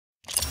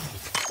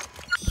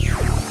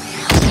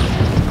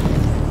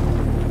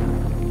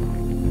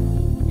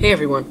Hey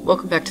everyone,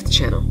 welcome back to the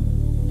channel.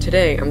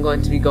 Today I'm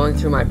going to be going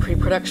through my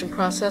pre-production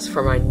process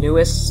for my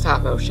newest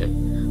stop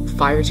motion,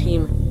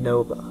 Fireteam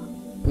Nova.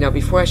 Now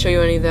before I show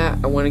you any of that,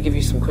 I want to give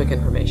you some quick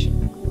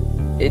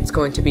information. It's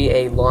going to be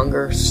a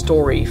longer,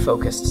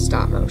 story-focused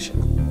stop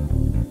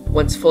motion.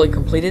 Once fully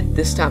completed,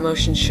 this stop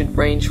motion should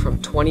range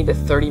from 20 to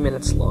 30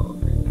 minutes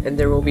long, and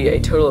there will be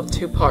a total of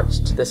 2 parts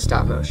to this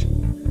stop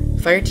motion.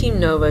 Fireteam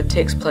Nova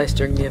takes place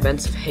during the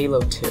events of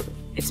Halo 2.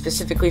 It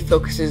specifically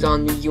focuses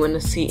on the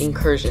UNSC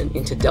incursion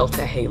into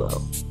Delta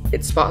Halo.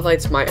 It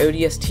spotlights my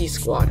ODST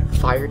squad,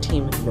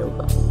 Fireteam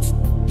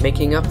Nova.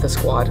 Making up the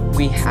squad,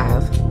 we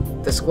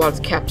have the squad's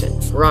captain,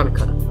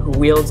 Veronica, who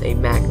wields a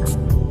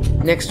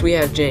Magnum. Next we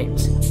have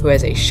James, who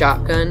has a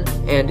shotgun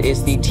and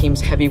is the team's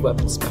heavy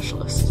weapons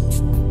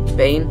specialist.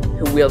 Bane,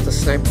 who wields a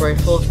sniper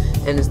rifle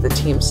and is the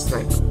team's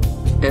sniper.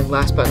 And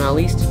last but not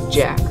least,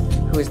 Jack,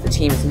 who is the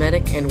team's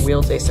medic and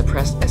wields a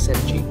suppressed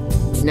SMG.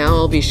 Now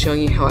I'll be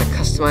showing you how I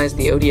customize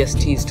the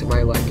ODSTs to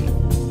my liking.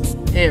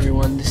 Hey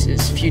everyone, this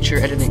is Future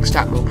Editing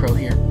StopMo Pro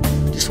here.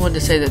 Just wanted to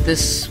say that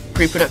this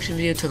pre-production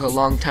video took a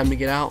long time to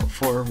get out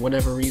for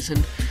whatever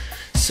reason.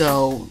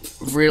 So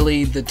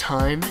really the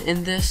time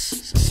in this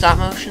stop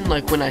motion,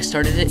 like when I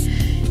started it,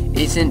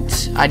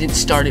 I didn't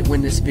start it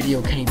when this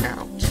video came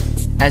out.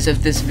 As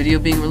of this video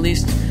being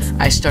released,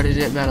 I started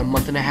it about a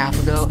month and a half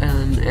ago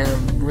and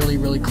am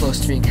really close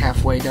to being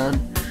halfway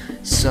done.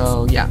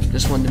 So yeah,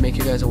 just wanted to make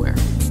you guys aware.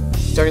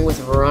 Starting with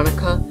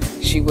Veronica,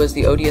 she was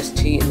the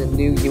ODST in the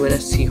new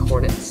UNSC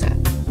Hornet set.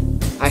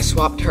 I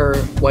swapped her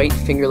white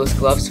fingerless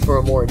gloves for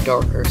a more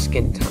darker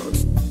skin tone,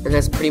 and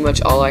that's pretty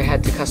much all I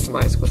had to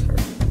customize with her.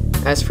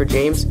 As for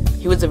James,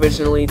 he was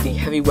originally the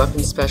heavy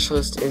weapons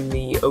specialist in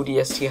the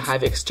ODST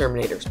Hive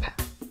Exterminators pack.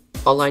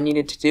 All I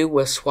needed to do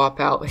was swap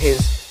out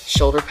his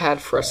shoulder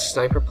pad for a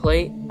sniper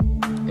plate,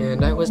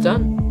 and I was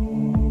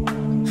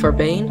done. For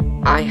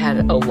Bane, I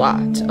had a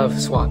lot of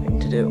swapping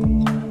to do.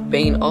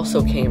 Bane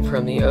also came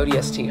from the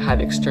ODST Hive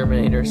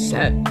Exterminators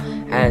set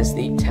as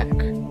the tech.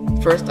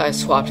 First I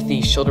swapped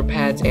the shoulder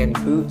pads and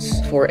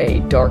boots for a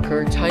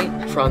darker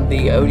type from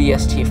the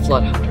ODST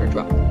Flood Hunter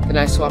drop. Then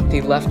I swapped the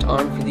left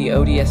arm for the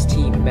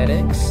ODST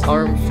Medic's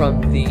arm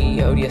from the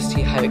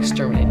ODST Hive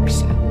Exterminators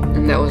set.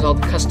 And that was all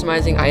the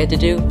customizing I had to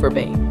do for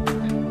Bane.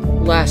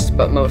 Last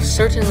but most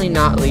certainly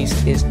not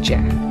least is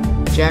Jack.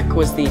 Jack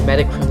was the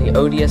medic from the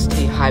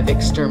ODST Hive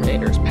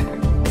Exterminators pack.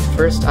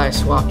 First, I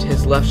swapped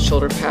his left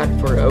shoulder pad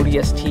for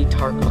ODST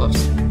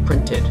Tarkov's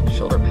printed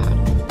shoulder pad.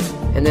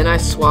 And then I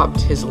swapped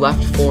his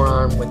left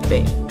forearm with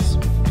Bane's.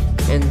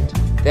 And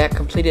that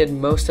completed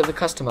most of the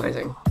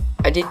customizing.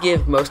 I did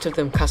give most of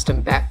them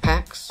custom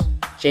backpacks.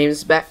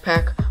 James'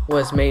 backpack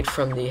was made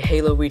from the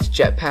Halo Reach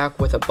jetpack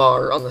with a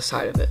bar on the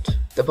side of it.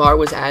 The bar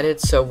was added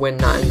so when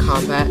not in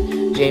combat,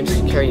 James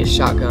could carry his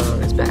shotgun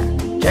on his back.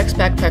 Jack's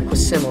backpack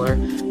was similar,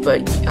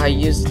 but I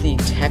used the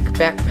tech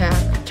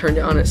backpack, turned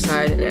it on its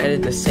side, and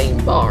added the same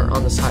bar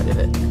on the side of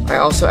it. I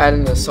also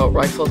added an assault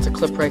rifle to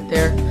clip right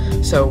there,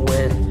 so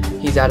when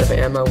he's out of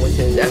ammo with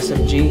his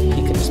SMG,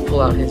 he can just pull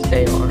out his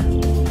AR.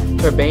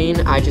 For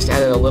Bane, I just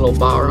added a little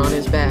bar on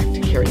his back to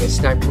carry his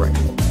sniper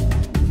rifle.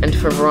 And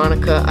for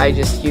Veronica, I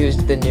just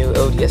used the new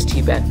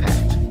ODST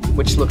backpack,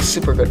 which looks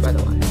super good by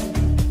the way.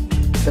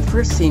 The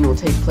first scene will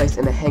take place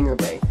in a hangar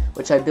bay,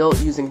 which I built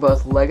using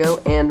both Lego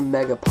and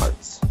Mega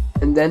parts.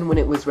 And then when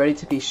it was ready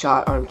to be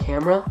shot on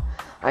camera,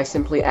 I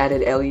simply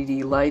added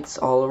LED lights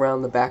all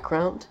around the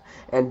background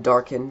and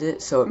darkened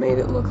it so it made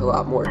it look a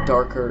lot more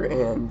darker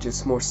and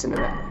just more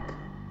cinematic.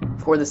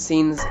 For the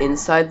scenes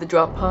inside the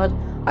drop pod,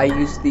 I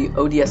used the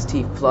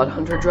ODST Flood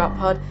Hunter drop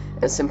pod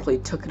and simply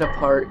took it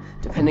apart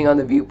depending on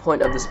the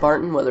viewpoint of the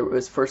Spartan, whether it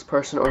was first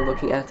person or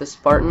looking at the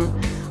Spartan.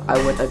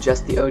 I would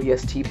adjust the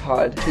ODST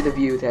pod to the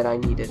view that I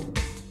needed.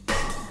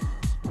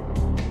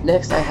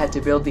 Next, I had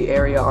to build the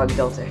area on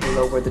Delta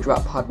Halo where the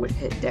drop pod would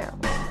hit down.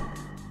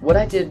 What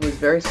I did was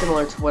very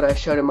similar to what I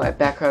showed in my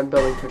background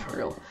building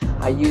tutorial.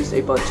 I used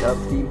a bunch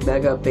of the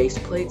Mega base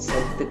plates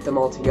and fit them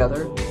all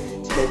together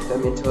to make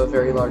them into a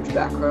very large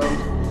background,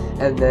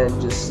 and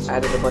then just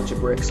added a bunch of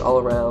bricks all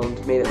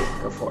around, made it look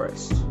like a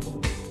forest.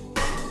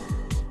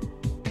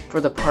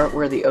 For the part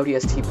where the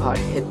ODST pod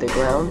hit the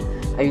ground,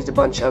 I used a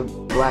bunch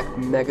of black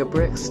Mega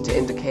bricks to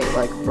indicate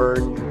like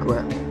burned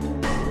ground.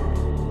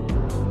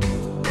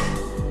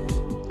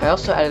 I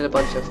also added a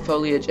bunch of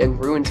foliage and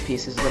ruins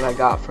pieces that I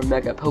got from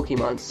Mega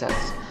Pokemon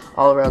sets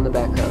all around the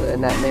background,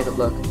 and that made it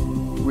look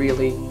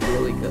really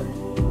good.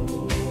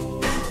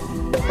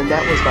 And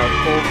that was my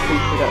whole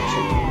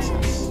pre-production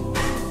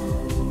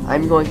process.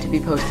 I'm going to be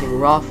posting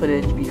raw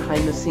footage,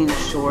 behind the scenes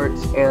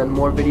shorts, and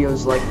more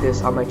videos like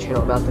this on my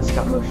channel about the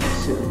stop motion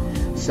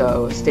soon.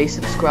 So stay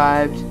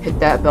subscribed, hit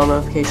that bell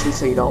notification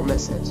so you don't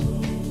miss it.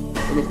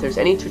 And if there's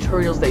any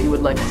tutorials that you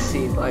would like to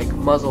see, like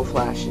muzzle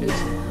flashes,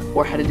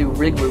 or how to do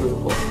rig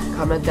removal,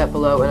 comment that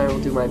below and I will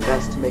do my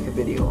best to make a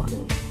video on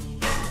it.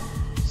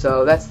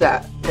 So that's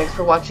that. Thanks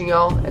for watching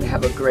y'all, and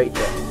have a great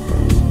day.